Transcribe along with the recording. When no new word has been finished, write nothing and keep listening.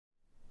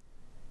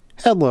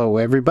Hello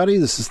everybody,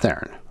 this is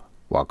Theron.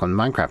 Welcome to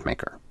Minecraft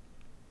Maker.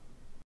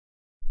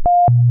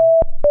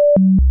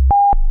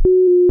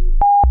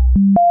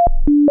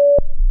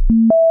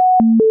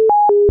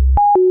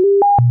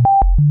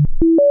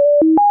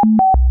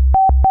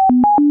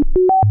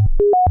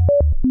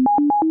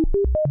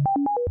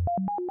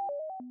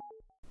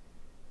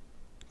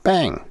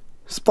 Bang!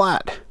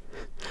 Splat!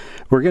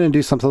 We're going to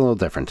do something a little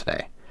different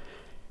today.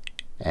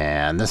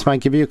 And this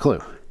might give you a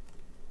clue.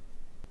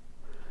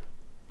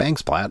 Bang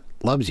Splat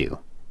loves you.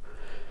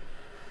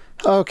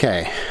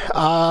 Okay,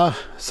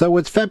 so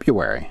it's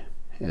February.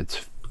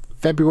 It's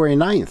February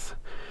 9th.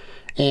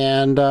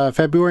 And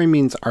February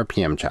means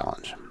RPM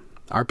Challenge.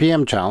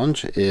 RPM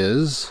Challenge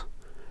is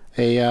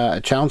a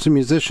challenge to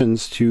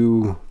musicians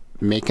to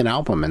make an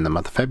album in the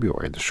month of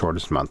February, the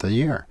shortest month of the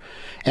year.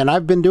 And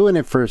I've been doing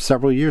it for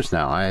several years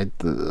now.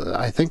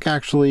 I think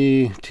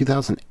actually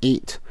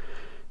 2008.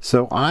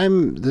 So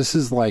this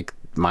is like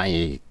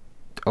my,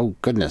 oh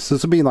goodness,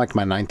 this will be like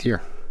my 9th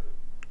year,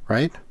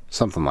 right?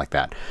 Something like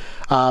that.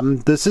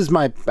 This is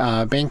my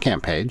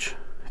Bandcamp page,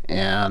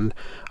 and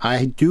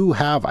I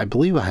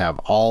believe I have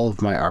all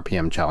of my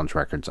RPM Challenge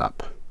records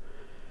up,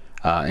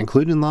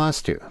 including the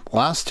last two. The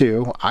last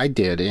two I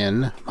did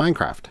in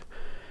Minecraft.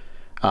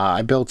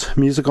 I built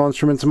musical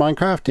instruments in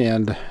Minecraft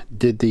and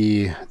did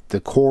the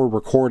core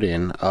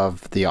recording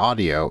of the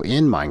audio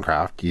in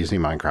Minecraft, using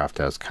Minecraft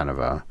as kind of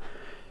a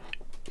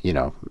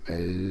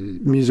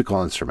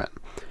musical instrument.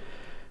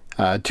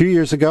 2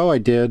 years ago I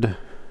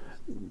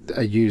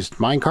used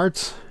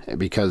minecarts,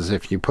 because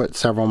if you put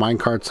several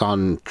minecarts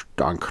on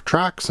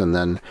tracks and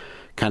then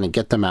kind of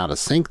get them out of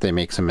sync, they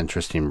make some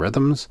interesting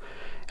rhythms.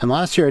 And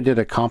last year I did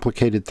a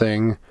complicated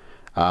thing.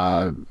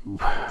 I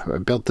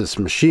built this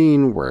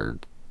machine where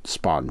it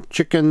spawned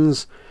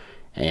chickens,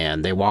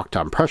 and they walked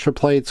on pressure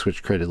plates,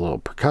 which created a little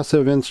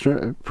percussive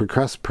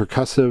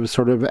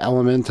sort of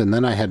element. And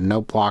then I had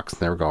note blocks,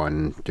 and they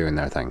were doing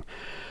their thing.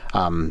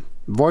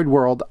 Void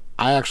World,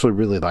 I actually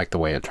really like the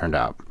way it turned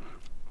out.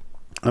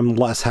 I'm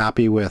less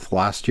happy with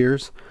last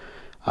year's,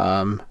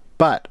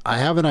 but I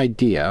have an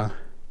idea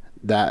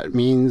that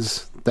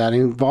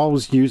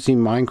involves using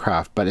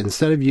Minecraft, but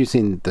instead of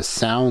using the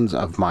sounds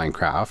of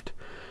Minecraft,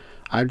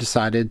 I've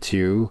decided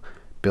to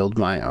build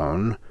my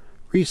own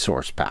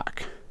resource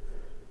pack.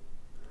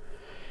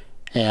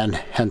 And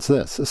hence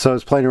this. So I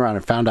was playing around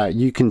and found out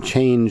you can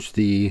change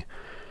the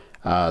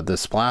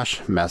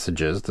splash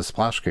messages, the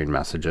splash screen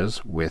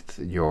messages, with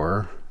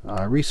your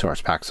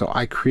resource pack. So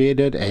I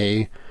created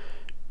a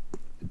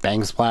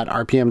Bang Splat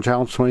RPM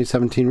Challenge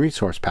 2017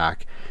 resource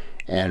pack,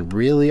 and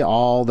really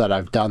all that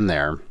I've done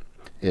there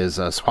is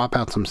swap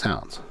out some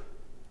sounds.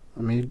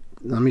 Let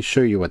me show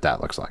you what that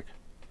looks like.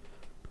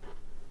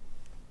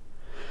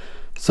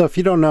 So if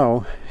you don't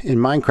know, in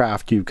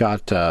Minecraft you've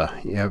got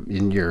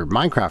in your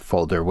Minecraft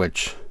folder,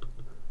 which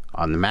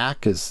on the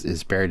Mac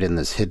is buried in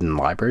this hidden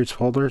libraries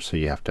folder, so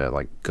you have to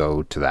like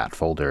go to that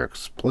folder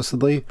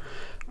explicitly.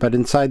 But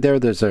inside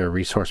there's a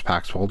resource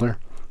packs folder.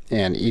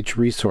 And each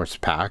resource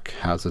pack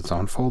has its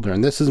own folder,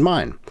 and this is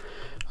mine.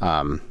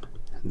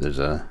 There's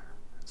a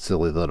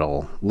silly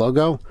little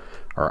logo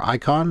or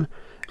icon,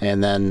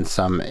 and then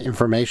some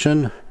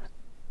information,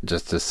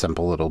 just a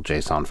simple little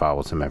JSON file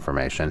with some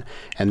information.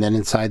 And then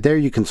inside there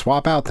you can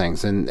swap out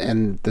things,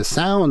 and the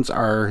sounds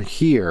are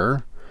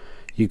here.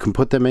 You can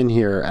put them in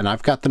here, and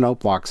I've got the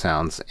note block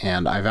sounds,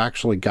 and I've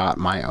actually got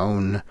my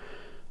own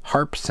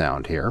harp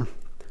sound here,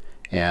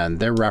 and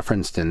they're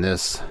referenced in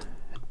this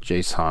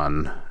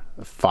JSON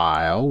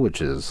file, which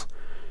is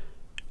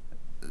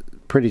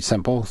pretty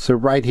simple. So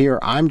right here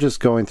I'm just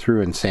going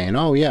through and saying,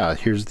 oh yeah,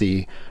 here's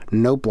the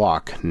note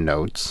block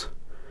notes,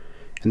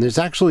 and there's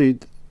actually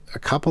a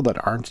couple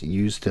that aren't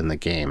used in the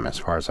game as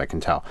far as I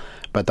can tell,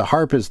 but the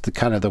harp is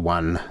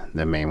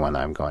the main one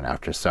I'm going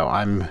after. So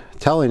I'm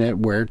telling it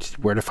where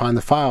to find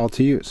the file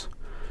to use.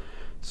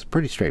 It's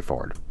pretty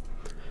straightforward.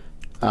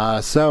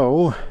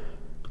 So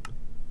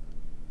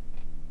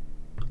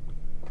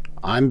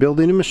I'm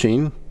building a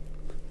machine,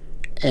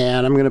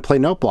 and I'm going to play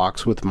note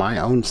blocks with my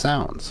own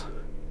sounds.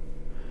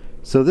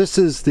 So this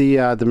is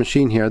the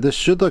machine here. This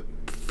should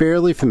look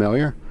fairly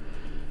familiar.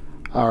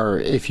 Or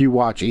if you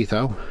watch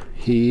Etho,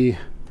 he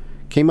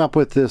came up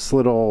with this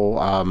little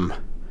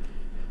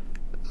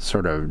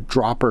sort of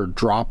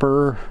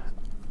dropper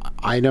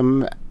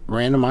item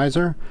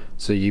randomizer.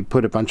 So you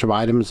put a bunch of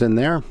items in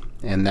there,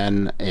 and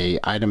then a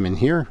item in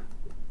here.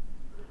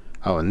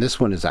 Oh, and this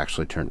one is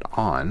actually turned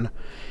on.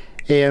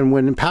 And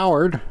when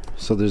powered,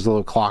 so there's a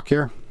little clock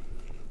here.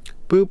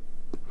 Boop.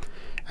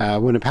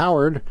 When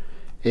empowered,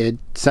 it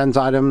sends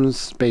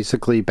items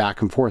basically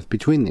back and forth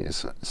between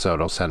these. So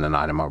it'll send an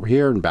item over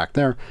here and back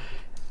there.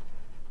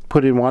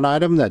 Put in one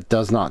item that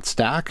does not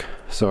stack,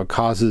 so it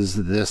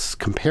causes this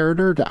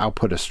comparator to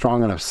output a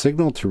strong enough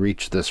signal to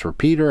reach this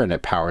repeater, and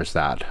it powers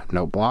that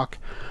note block.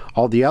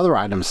 All the other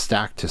items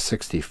stack to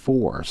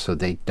 64, so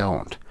they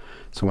don't.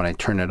 So when I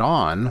turn it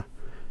on,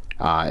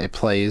 it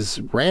plays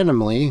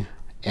randomly,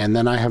 and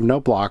then I have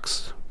note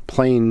blocks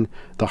playing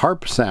the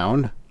harp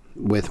sound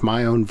with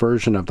my own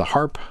version of the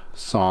harp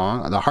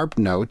song, the harp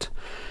note,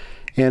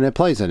 and it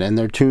plays it, and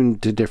they're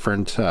tuned to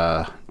different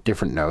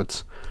different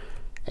notes.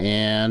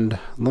 And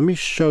let me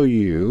show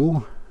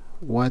you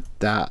what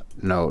that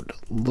note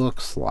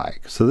looks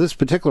like. So this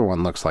particular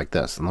one looks like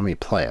this, and let me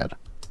play it.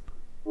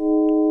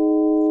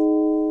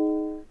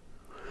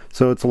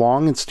 So it's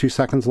long, it's 2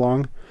 seconds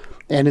long,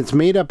 and it's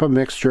made up a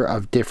mixture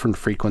of different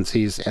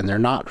frequencies, and they're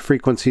not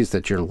frequencies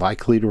that you're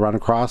likely to run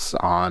across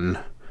on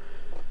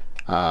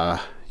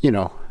you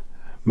know,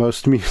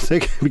 most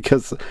music,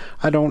 because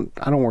I don't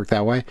work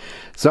that way.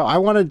 So I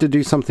wanted to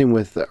do something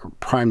with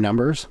prime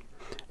numbers,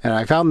 and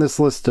I found this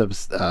list of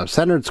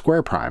centered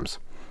square primes,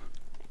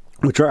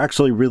 which are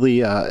actually really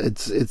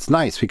it's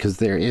nice because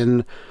they're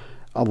in,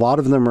 a lot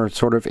of them are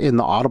sort of in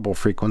the audible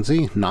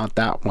frequency, not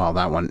that, well,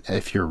 that one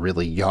if you're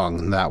really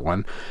young, that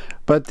one,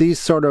 but these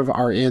sort of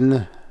are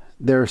in,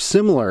 they're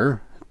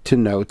similar to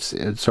notes,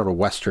 sort of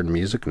Western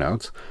music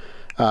notes,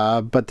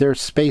 but they're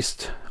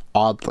spaced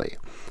oddly.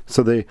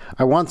 So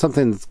I want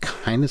something that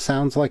kind of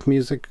sounds like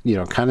music, you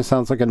know, kind of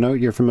sounds like a note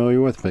you're familiar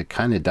with, but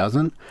kind of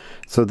doesn't.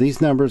 So these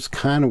numbers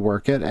kind of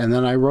work it. And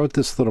then I wrote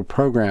this little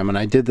program, and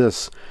I did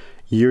this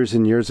years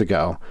and years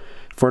ago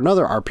for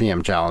another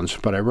RPM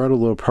challenge, but I wrote a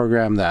little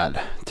program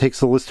that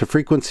takes a list of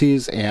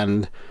frequencies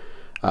and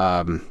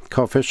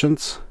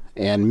coefficients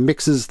and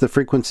mixes the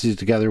frequencies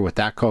together with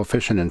that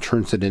coefficient and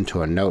turns it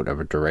into a note of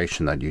a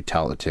duration that you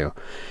tell it to.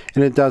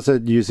 And it does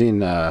it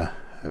using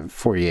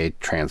Fourier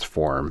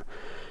transform.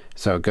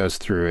 So it goes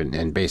through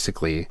and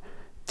basically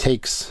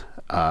takes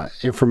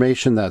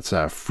information that's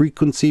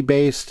frequency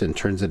based and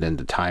turns it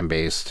into time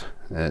based,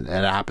 and it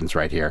happens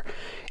right here.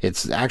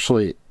 It's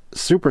actually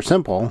super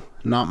simple,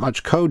 not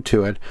much code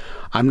to it.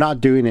 I'm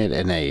not doing it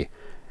in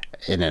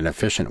an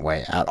efficient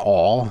way at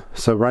all.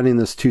 So running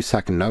this 2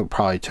 second note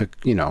probably took,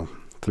 you know,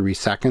 3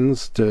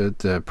 seconds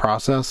to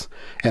process,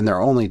 and there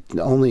are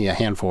only a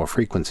handful of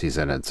frequencies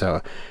in it,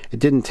 so it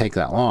didn't take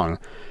that long.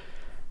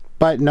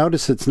 But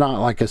notice it's not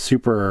like a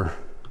super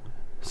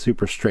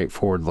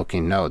straightforward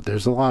looking note.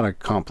 There's a lot of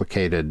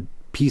complicated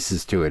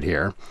pieces to it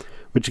here,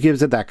 which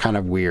gives it that kind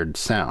of weird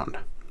sound.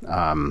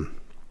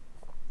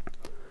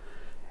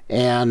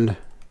 And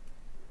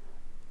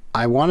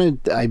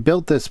I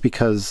built this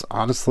because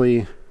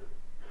honestly,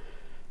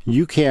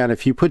 you can,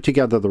 if you put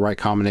together the right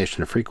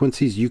combination of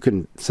frequencies, you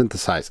can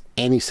synthesize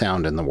any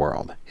sound in the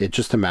world. It's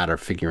just a matter of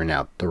figuring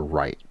out the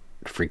right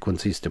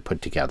frequencies to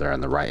put together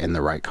and in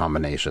the right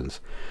combinations.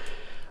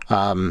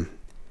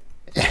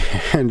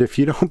 And if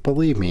you don't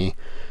believe me,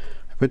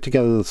 I put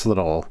together this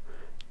little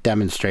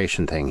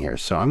demonstration thing here.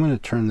 So I'm going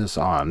to turn this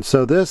on.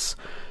 So this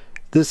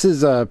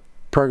is a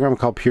program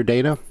called Pure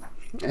Data,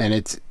 and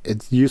it's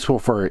useful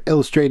for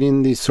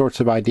illustrating these sorts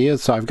of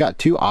ideas. So I've got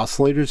two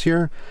oscillators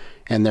here,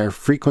 and they're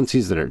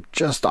frequencies that are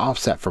just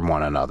offset from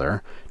one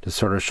another to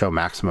sort of show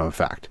maximum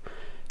effect.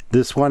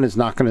 This one is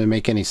not going to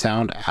make any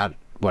sound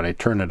when I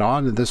turn it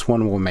on. This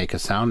one will make a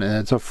sound, and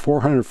it's a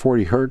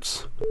 440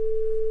 hertz.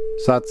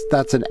 So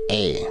that's an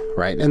A,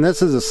 right? And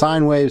this is a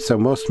sine wave, so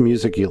most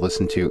music you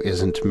listen to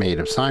isn't made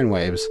of sine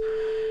waves.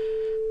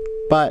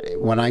 But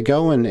when I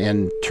go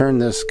and turn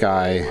this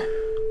guy,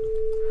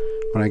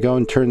 on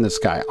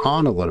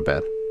a little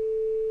bit,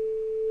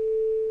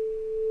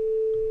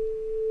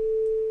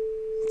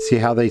 see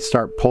how they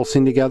start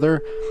pulsing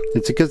together?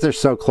 It's because they're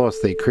so close,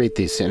 they create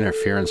these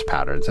interference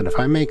patterns. And if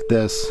I make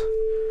this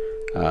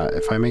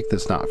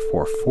not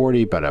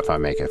 440, but if I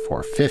make it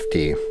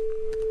 450,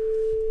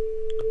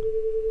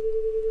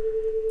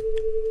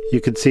 you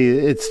can see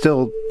it's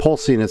still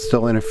pulsing, it's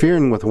still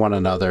interfering with one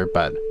another,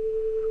 but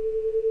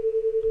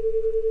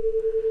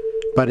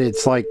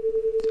it's like,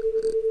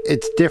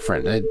 it's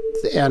different.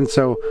 And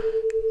so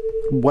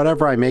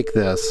whatever I make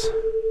this,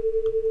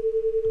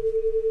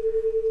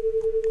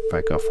 if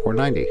I go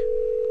 490, it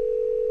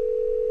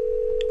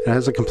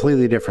has a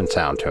completely different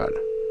sound to it.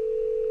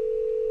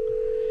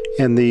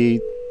 And the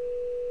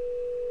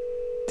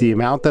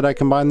amount that I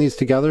combine these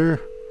together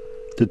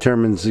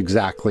determines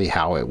exactly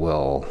how it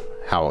will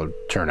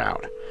turn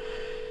out.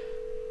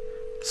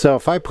 So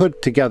if I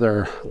put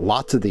together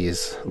lots of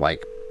these,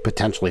 like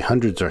potentially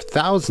hundreds or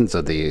thousands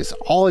of these,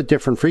 all at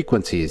different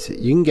frequencies,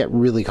 you can get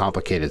really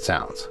complicated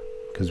sounds,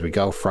 because we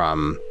go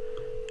from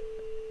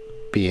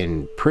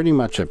being pretty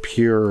much a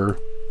pure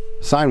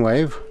sine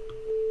wave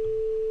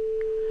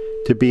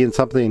to being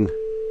something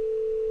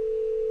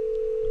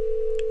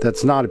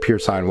that's not a pure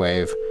sine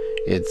wave.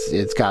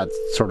 It's got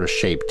sort of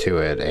shape to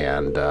it,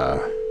 and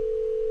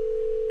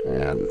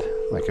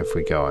like if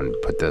we go and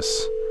put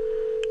this,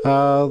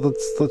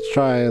 let's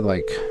try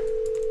like,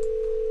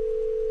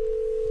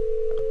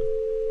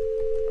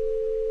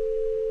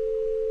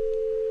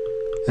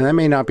 and that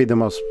may not be the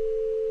most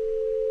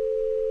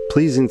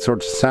pleasing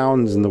sorts of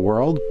sounds in the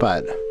world,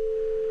 but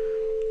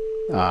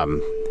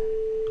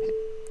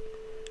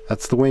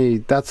that's the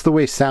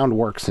way sound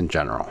works in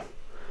general.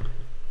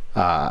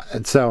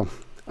 And so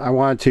I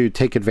wanted to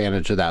take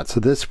advantage of that. So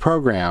this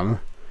program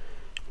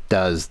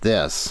does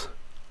this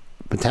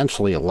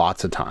potentially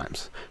lots of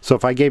times. So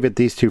if I gave it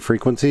these two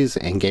frequencies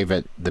and gave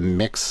it the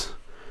mix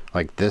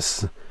like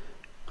this,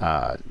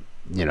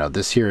 you know,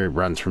 this here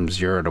runs from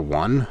 0 to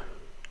 1.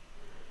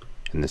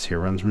 and this here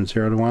runs from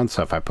 0 to 1.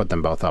 So if I put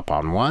them both up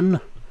on 1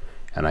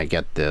 and I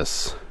get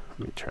this,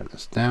 let me turn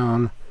this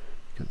down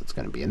because it's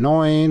going to be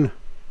annoying,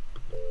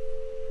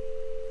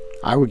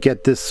 I would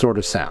get this sort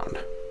of sound.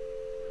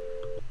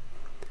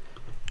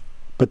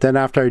 But then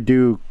after I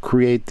do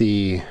create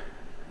the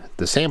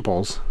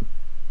samples,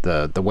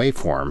 the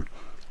waveform,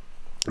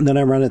 and then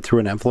I run it through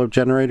an envelope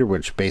generator,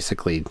 which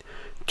basically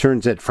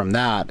turns it from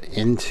that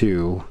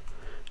into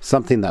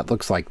something that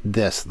looks like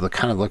this, that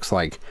kind of looks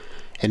like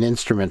an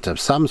instrument of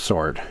some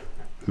sort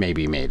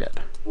maybe made it.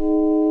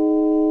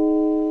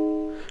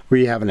 Where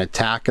you have an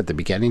attack at the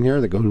beginning here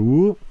that goes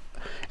whoop,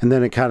 and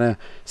then it kind of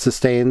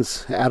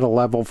sustains at a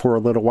level for a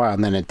little while,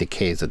 and then it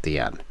decays at the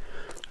end.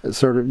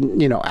 Sort of,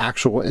 you know,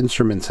 actual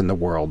instruments in the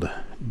world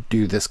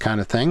do this kind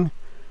of thing.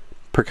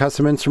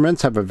 Percussive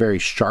instruments have a very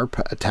sharp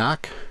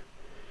attack,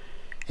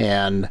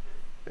 and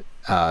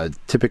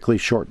typically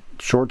short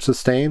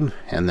sustain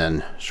and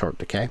then short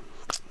decay.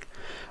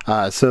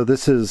 So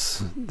this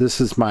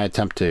is my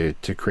attempt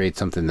to create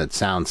something that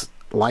sounds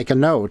like a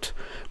note,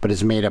 but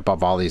is made up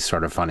of all these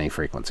sort of funny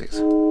frequencies.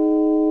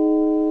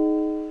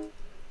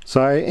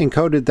 So I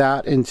encoded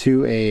that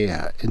into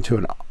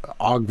an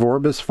Ogg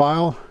Vorbis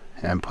file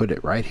and put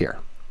it right here.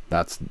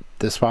 That's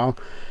this file,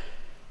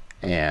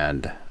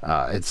 and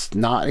it's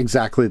not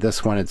exactly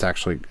this one. It's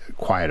actually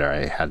quieter.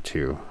 I had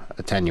to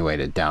attenuate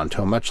it down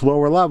to a much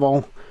lower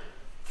level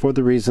for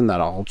the reason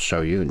that I'll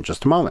show you in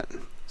just a moment.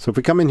 So if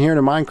we come in here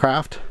to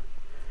Minecraft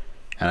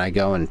and I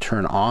go and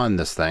turn on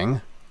this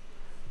thing,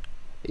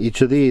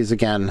 each of these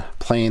again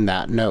playing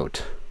that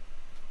note.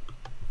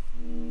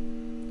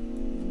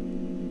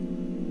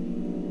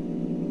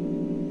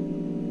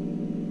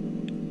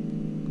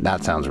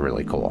 That sounds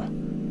really cool.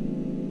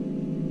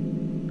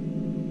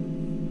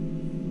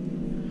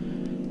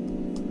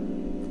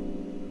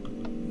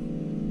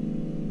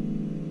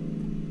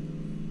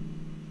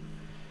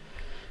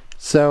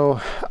 So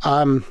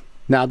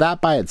now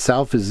that by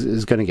itself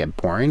is going to get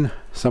boring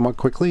somewhat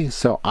quickly.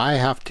 So I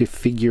have to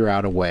figure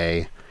out a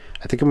way.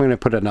 I think I'm going to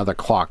put another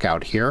clock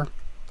out here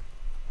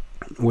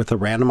with a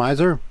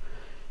randomizer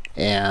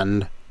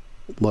and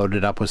load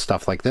it up with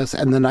stuff like this.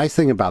 And the nice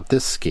thing about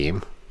this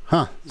scheme,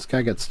 this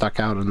guy gets stuck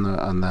out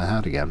on the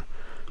head again.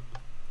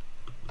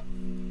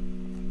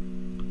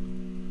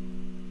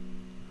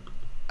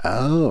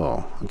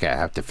 Oh, okay, I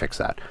have to fix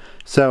that.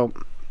 So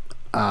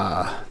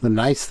the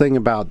nice thing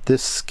about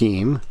this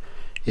scheme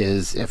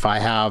is if I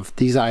have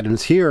these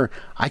items here,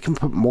 I can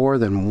put more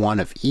than one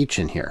of each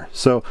in here.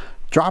 So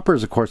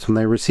droppers, of course, when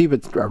they receive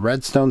a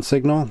redstone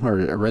signal or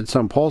a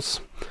redstone pulse,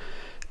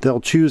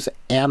 they'll choose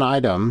an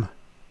item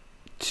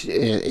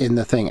in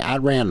the thing at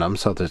random.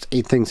 So if there's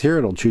 8 things here,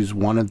 it'll choose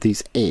one of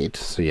these 8.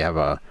 So you have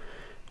a,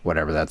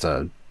 whatever, that's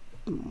a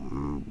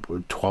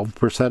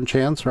 12%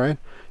 chance, right?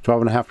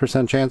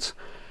 12.5% chance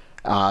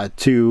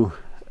to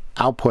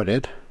output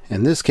it.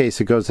 In this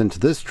case, it goes into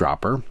this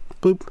dropper,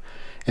 boop,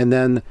 and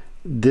then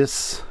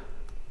this,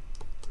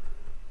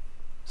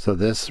 so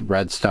this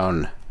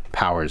redstone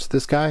powers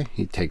this guy.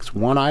 He takes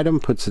one item,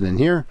 puts it in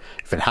here.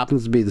 If it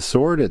happens to be the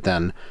sword, it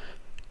then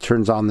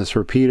turns on this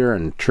repeater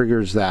and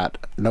triggers that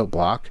note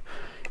block.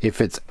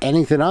 If it's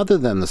anything other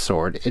than the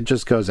sword, it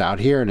just goes out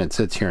here and it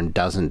sits here and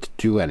doesn't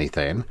do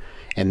anything.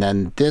 And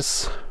then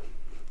this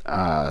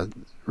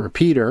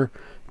repeater,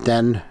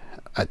 then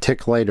a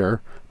tick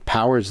later,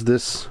 powers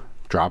this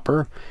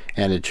dropper,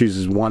 and it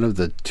chooses one of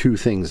the 2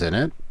 things in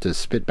it to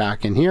spit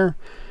back in here.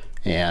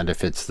 And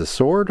if it's the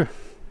sword,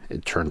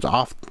 it turns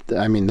off.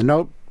 I mean, the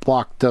note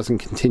block doesn't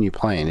continue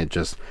playing,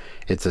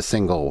 it's a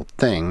single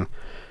thing.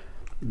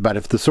 But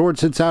if the sword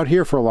sits out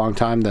here for a long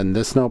time, then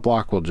this note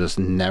block will just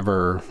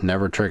never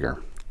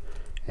trigger.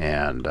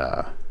 And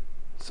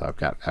so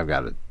I've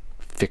got to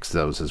fix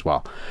those as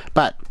well.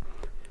 But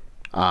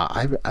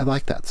I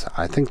like that.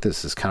 I think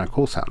this is kind of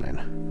cool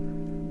sounding.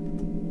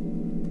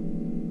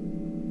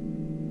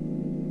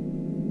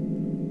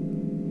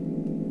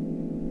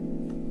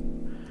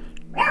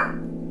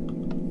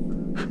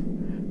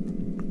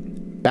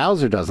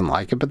 Bowser doesn't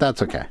like it, but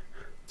that's okay.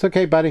 It's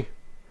okay, buddy.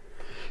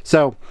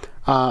 So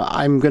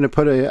I'm going to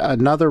put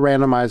another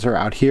randomizer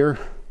out here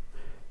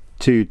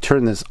to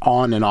turn this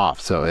on and off.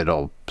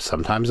 So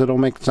sometimes it'll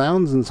make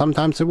sounds and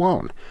sometimes it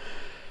won't,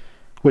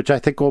 which I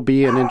think will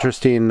be an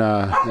interesting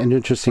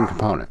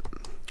component.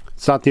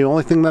 It's not the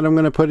only thing that I'm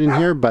going to put in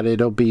here, but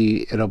it'll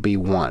be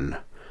one.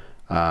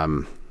 Let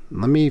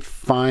me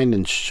find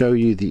and show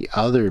you the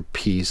other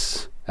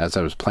piece as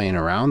I was playing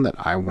around that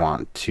I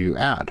want to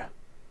add.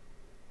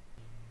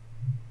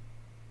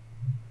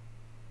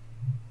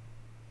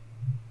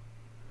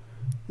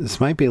 This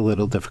might be a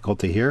little difficult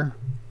to hear,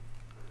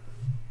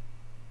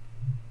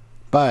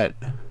 but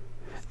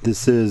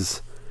this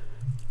is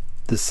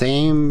the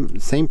same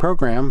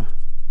program,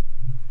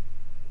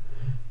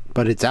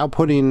 but it's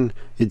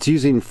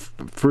using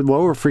for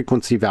lower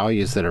frequency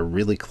values that are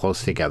really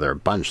close together, a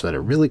bunch that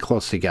are really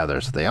close together,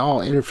 so they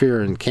all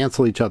interfere and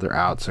cancel each other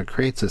out, so it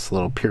creates this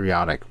little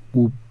periodic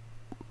whoop,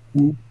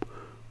 whoop,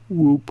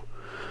 whoop,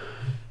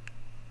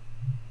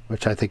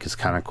 which I think is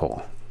kind of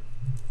cool.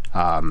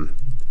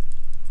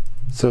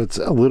 So it's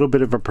a little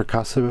bit of a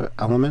percussive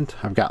element.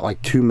 I've got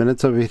like 2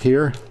 minutes of it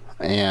here,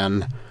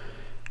 and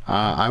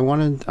I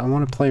want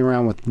to play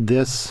around with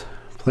this,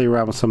 play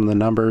around with some of the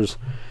numbers,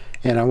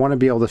 and I want to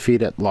be able to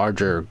feed it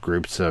larger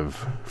groups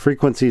of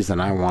frequencies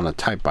than I want to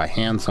type by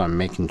hand. So I'm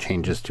making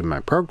changes to my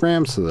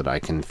program so that I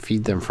can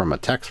feed them from a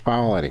text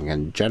file and I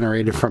can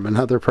generate it from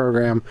another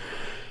program.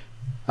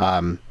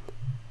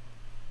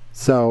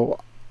 So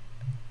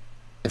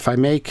if I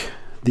make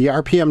the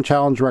RPM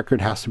challenge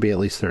record, has to be at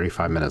least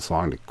 35 minutes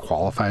long to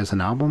qualify as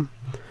an album.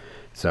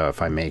 So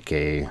if I make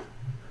a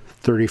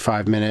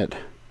 35-minute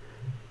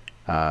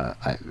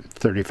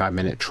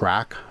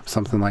track,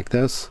 something like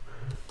this,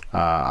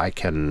 I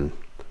can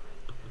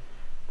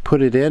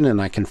put it in and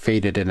I can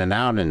fade it in and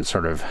out and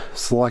sort of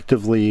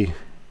selectively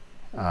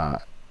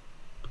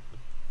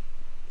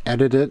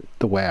edit it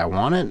the way I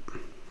want it.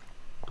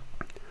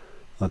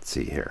 Let's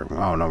see here.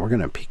 Oh no, we're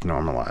going to peak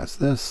normalize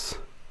this.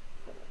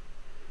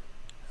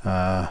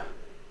 This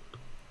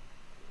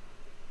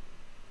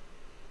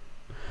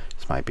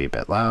might be a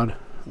bit loud.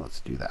 Let's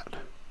do that.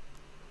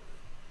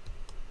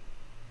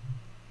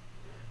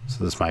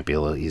 So this might be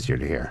a little easier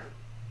to hear.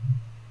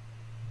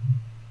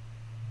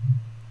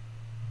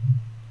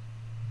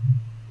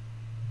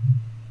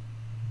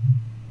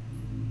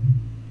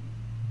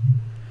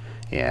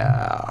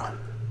 Yeah.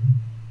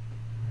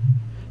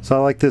 So I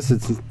like this.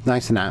 It's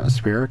nice and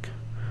atmospheric.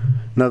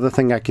 Another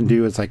thing I can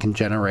do is I can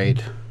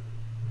generate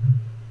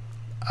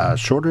a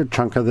shorter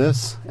chunk of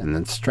this and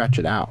then stretch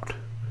it out.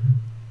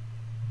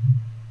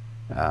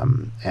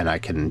 And I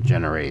can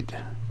generate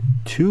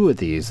 2 of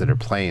these that are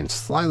playing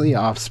slightly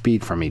off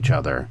speed from each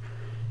other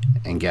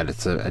and get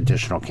its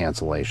additional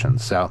cancellation.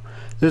 So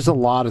there's a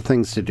lot of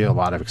things to do, a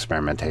lot of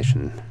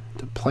experimentation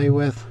to play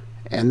with.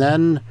 And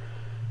then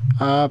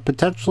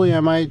potentially I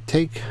might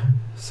take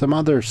some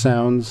other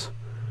sounds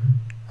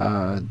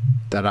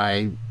that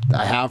I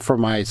have for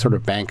my sort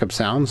of bank of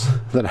sounds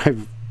that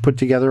I've put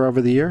together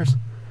over the years,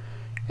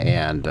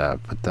 and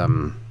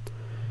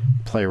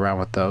play around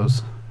with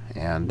those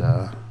and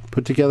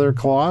put together a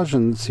collage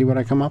and see what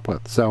I come up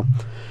with. So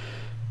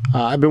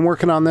I've been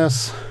working on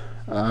this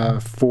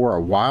for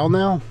a while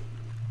now,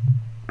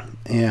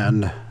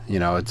 and you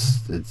know,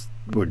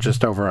 we're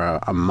just over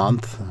a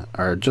month,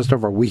 or just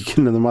over a week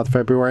into the month of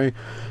February,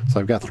 so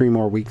I've got 3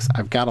 more weeks.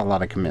 I've got a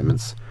lot of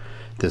commitments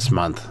this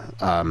month,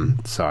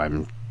 so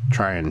I'm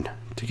trying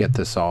to get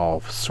this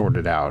all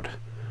sorted out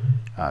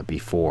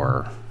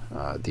before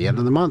the end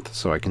of the month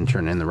so I can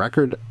turn in the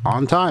record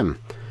on time.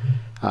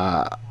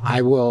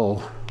 I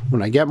will,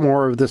 when I get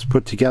more of this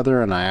put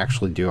together and I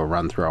actually do a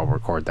run through, I'll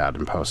record that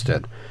and post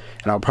it,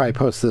 and I'll probably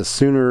post this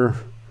sooner.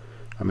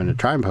 I'm going to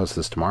try and post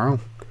this tomorrow.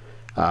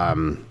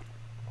 I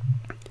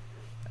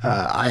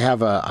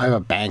have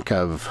a bank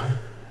of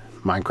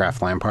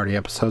Minecraft LAN party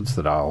episodes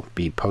that I'll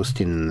be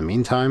posting in the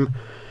meantime.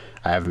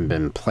 I haven't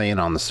been playing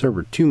on the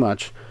server too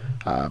much,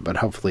 but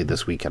hopefully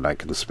this weekend I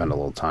can spend a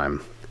little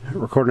time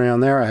recording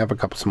on there. I have a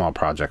couple small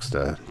projects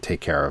to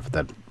take care of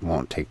that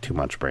won't take too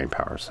much brain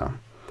power. So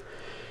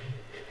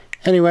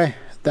anyway,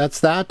 that's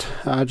that.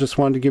 I just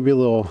wanted to give you a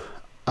little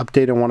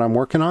update on what I'm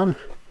working on.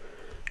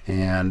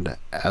 And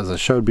as I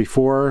showed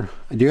before,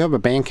 I do have a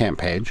Bandcamp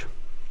page.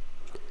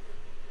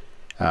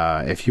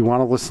 If you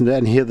want to listen to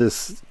and hear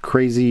this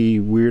crazy,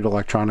 weird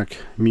electronic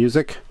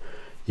music,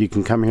 you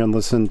can come here and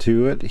listen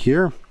to it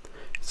here.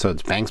 So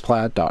it's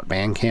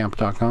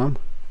banksplat.bandcamp.com,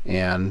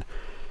 and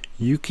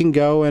you can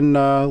go and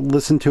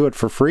listen to it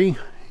for free.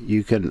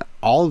 You can,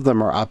 all of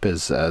them are up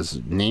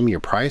as name your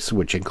price,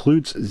 which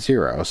includes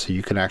 0, so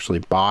you can actually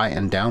buy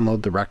and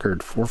download the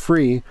record for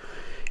free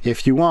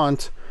if you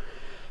want.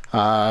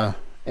 And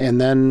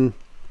then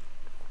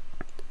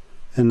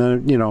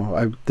you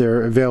know,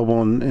 they're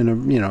available in a,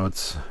 you know,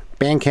 it's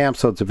Bandcamp,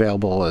 so it's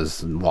available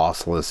as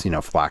lossless, you know,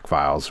 FLAC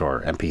files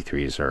or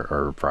MP3s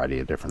or a variety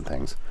of different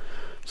things.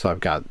 So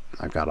I've got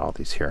all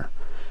these here.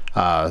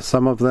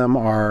 Some of them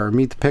are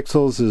Meet the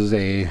Pixels is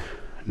it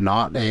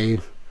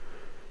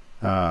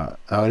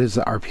is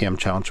the RPM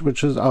challenge,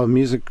 which is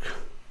music.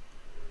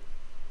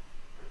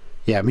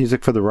 Yeah,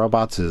 Music for the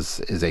Robots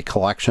is a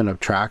collection of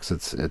tracks.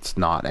 It's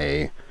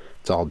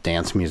all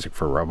dance music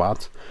for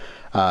robots.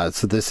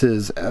 So this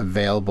is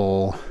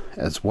available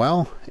as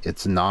well.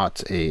 It's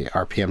not a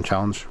RPM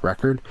challenge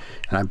record,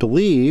 and I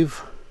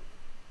believe,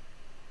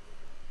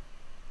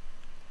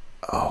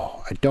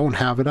 oh, I don't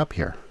have it up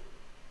here.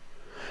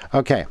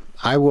 Okay,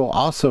 I will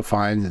also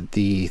find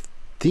the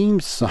theme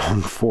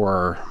song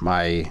for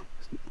my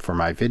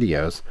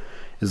videos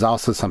is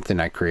also something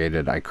I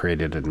created. I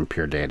created it in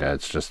Pure Data.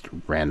 It's just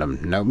random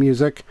note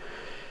music.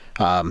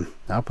 I'll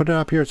put it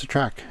up here as a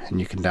track, and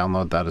you can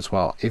download that as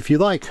well if you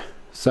like.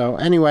 So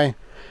anyway,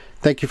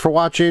 thank you for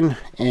watching,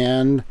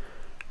 and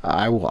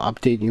I will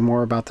update you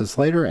more about this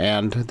later,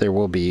 and there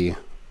will be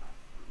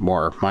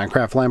more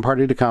Minecraft LAN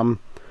party to come.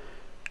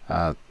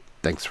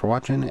 Thanks for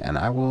watching, and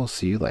I will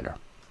see you later.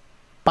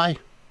 Bye.